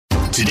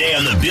Today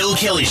on The Bill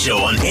Kelly Show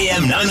on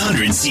AM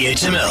 900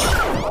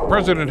 CHML. The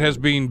president has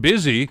been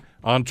busy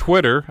on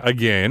Twitter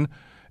again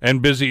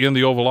and busy in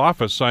the Oval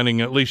Office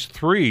signing at least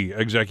 3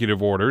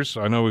 executive orders.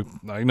 I know.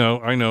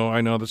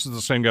 This is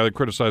the same guy that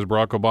criticized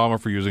Barack Obama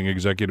for using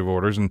executive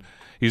orders, and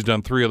he's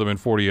done 3 of them in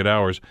 48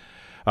 hours.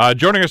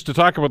 Joining us to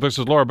talk about this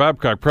is Laura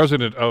Babcock,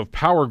 president of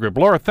Power Grip.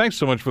 Laura, thanks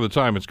so much for the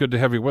time. It's good to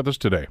have you with us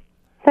today.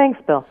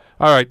 Thanks, Bill.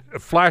 All right,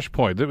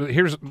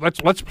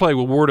 Flashpoint. Let's play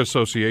with word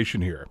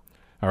association here.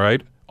 All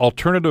right,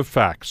 alternative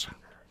facts.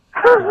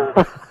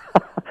 The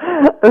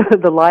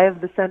lie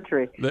of the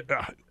century.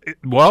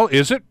 Well,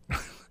 is it?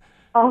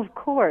 Of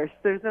course.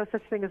 There's no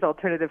such thing as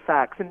alternative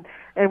facts.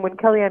 And when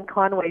Kellyanne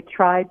Conway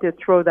tried to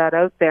throw that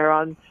out there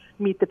on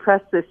Meet the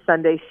Press this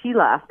Sunday, she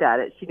laughed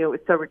at it. She knew it was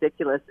so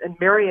ridiculous. And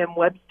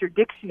Merriam-Webster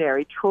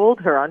Dictionary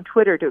trolled her on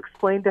Twitter to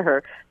explain to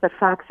her that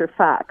facts are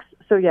facts.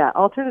 So, yeah,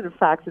 alternative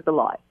facts is a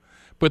lie.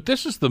 But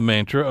this is the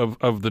mantra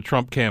of the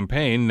Trump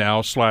campaign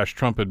now /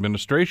 Trump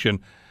administration.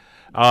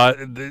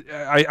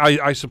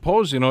 I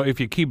suppose, if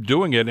you keep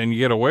doing it and you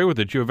get away with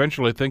it, you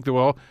eventually think that,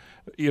 well,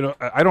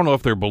 I don't know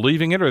if they're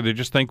believing it or they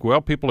just think,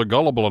 well, people are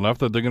gullible enough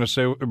that they're going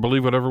to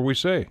believe whatever we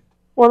say.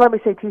 Well, let me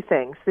say 2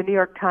 things. The New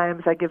York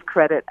Times, I give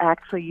credit,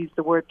 actually used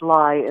the word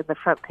lie in the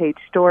front page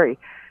story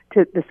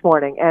this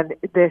morning. And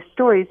the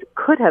stories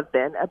could have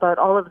been about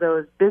all of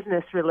those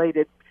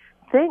business-related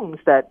things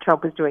that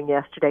Trump was doing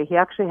yesterday. He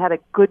actually had a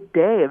good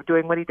day of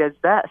doing what he does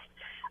best.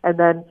 And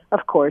then,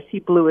 of course, he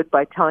blew it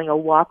by telling a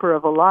whopper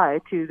of a lie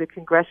to the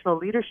congressional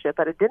leadership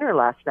at a dinner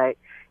last night.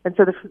 And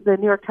so the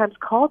New York Times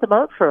called him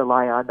out for a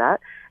lie on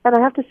that. And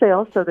I have to say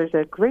also there's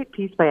a great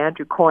piece by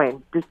Andrew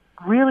Coyne just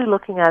really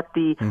looking at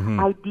the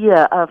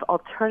idea of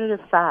alternative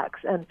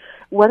facts and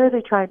what are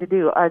they trying to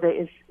do?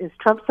 Is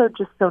Trump so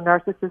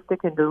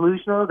narcissistic and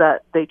delusional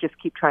that they just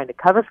keep trying to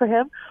cover for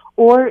him?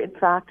 Or, in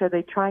fact, are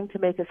they trying to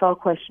make us all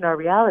question our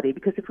reality?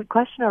 Because if we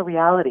question our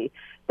reality,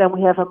 then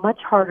we have a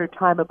much harder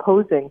time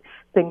opposing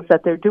things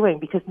that they're doing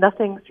because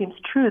nothing seems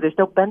true. There's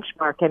no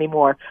benchmark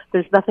anymore.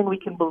 There's nothing we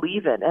can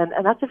believe in.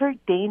 And that's a very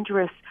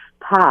dangerous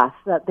path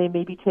that they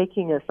may be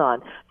taking us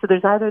on. So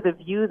there's either the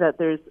view that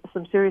there's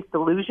some serious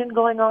delusion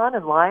going on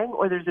and lying,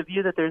 or there's a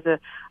view that there's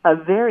a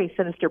very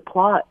sinister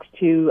plot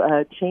to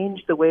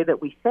change the way that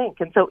we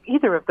think. And so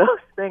either of those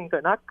things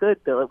are not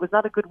good, Bill. It was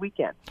not a good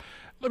weekend.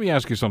 Let me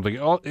ask you something.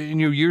 In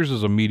your years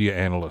as a media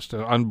analyst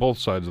on both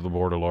sides of the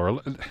border, Laura,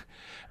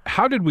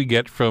 how did we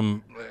get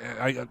from,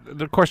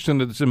 the question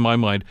that's in my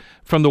mind,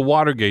 from the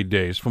Watergate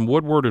days, from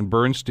Woodward and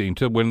Bernstein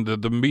to when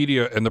the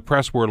media and the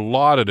press were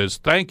lauded as,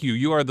 thank you,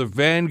 you are the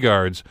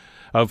vanguards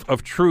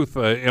of truth,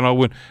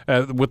 when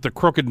with the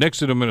crooked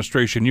Nixon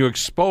administration, you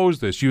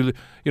exposed this, you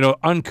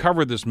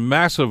uncovered this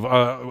massive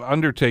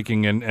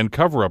undertaking and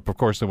cover-up, of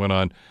course, that went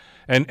on.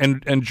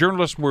 And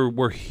journalists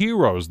were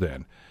heroes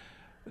then.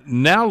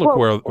 Now look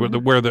where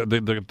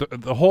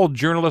the whole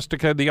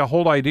journalistic, the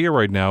whole idea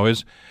right now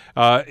is,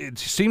 it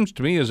seems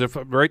to me as if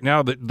right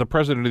now the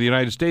president of the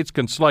United States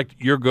can select,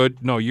 you're good,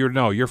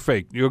 you're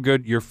fake, you're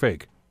good, you're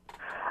fake.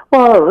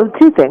 Well,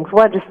 2 things.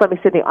 One, just let me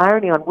say the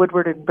irony on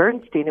Woodward and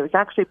Bernstein. It was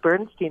actually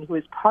Bernstein who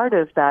was part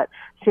of that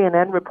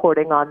CNN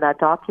reporting on that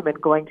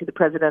document going to the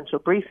presidential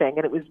briefing,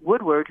 and it was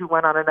Woodward who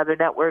went on another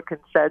network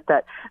and said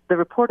that the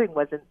reporting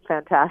wasn't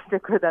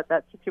fantastic or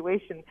that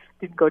situation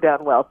didn't go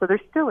down well. So they're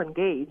still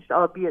engaged,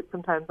 albeit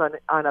sometimes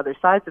on other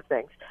sides of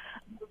things.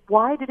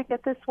 Why did it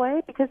get this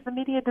way? Because the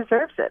media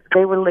deserves it.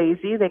 They were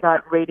lazy. They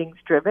got ratings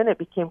driven. It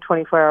became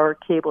 24-hour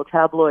cable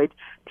tabloid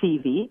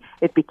TV.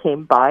 It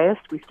became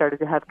biased. We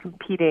started to have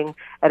competing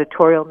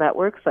editorial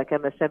networks like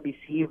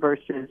MSNBC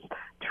versus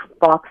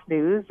Fox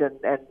News, and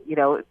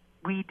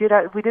we did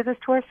this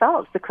to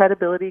ourselves. The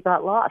credibility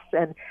got lost,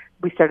 and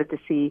we started to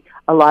see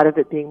a lot of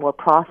it being more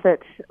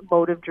profit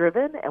motive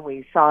driven, and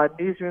we saw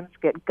newsrooms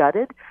get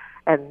gutted,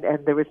 and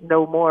there was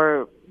no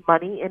more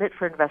money in it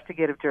for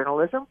investigative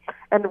journalism.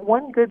 And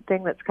one good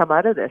thing that's come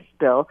out of this,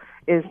 Bill,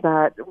 is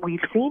that we've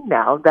seen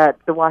now that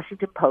the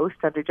Washington Post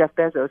under Jeff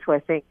Bezos, who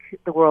I think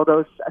the world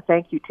owes a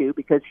thank you to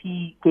because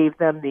he gave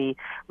them the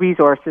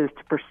resources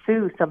to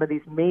pursue some of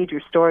these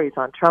major stories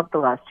on Trump the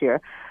last year,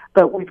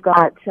 but we've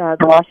got the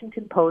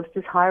Washington Post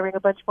is hiring a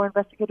bunch more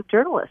investigative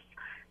journalists.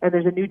 And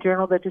there's a new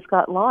journal that just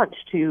got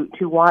launched to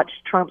watch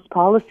Trump's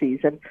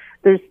policies. And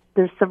there's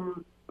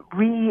some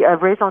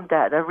raison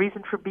d'etre, a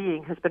reason for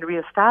being has been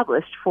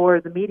reestablished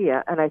for the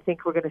media, and I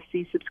think we're going to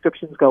see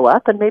subscriptions go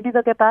up, and maybe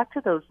they'll get back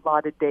to those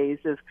lauded days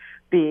of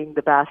being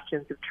the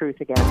bastions of truth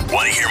again.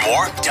 Want to hear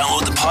more?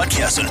 Download the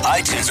podcast on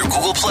iTunes or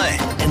Google Play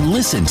and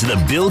listen to The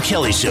Bill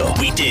Kelly Show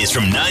weekdays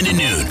from 9 to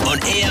noon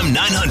on AM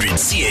 900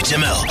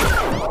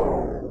 CHML.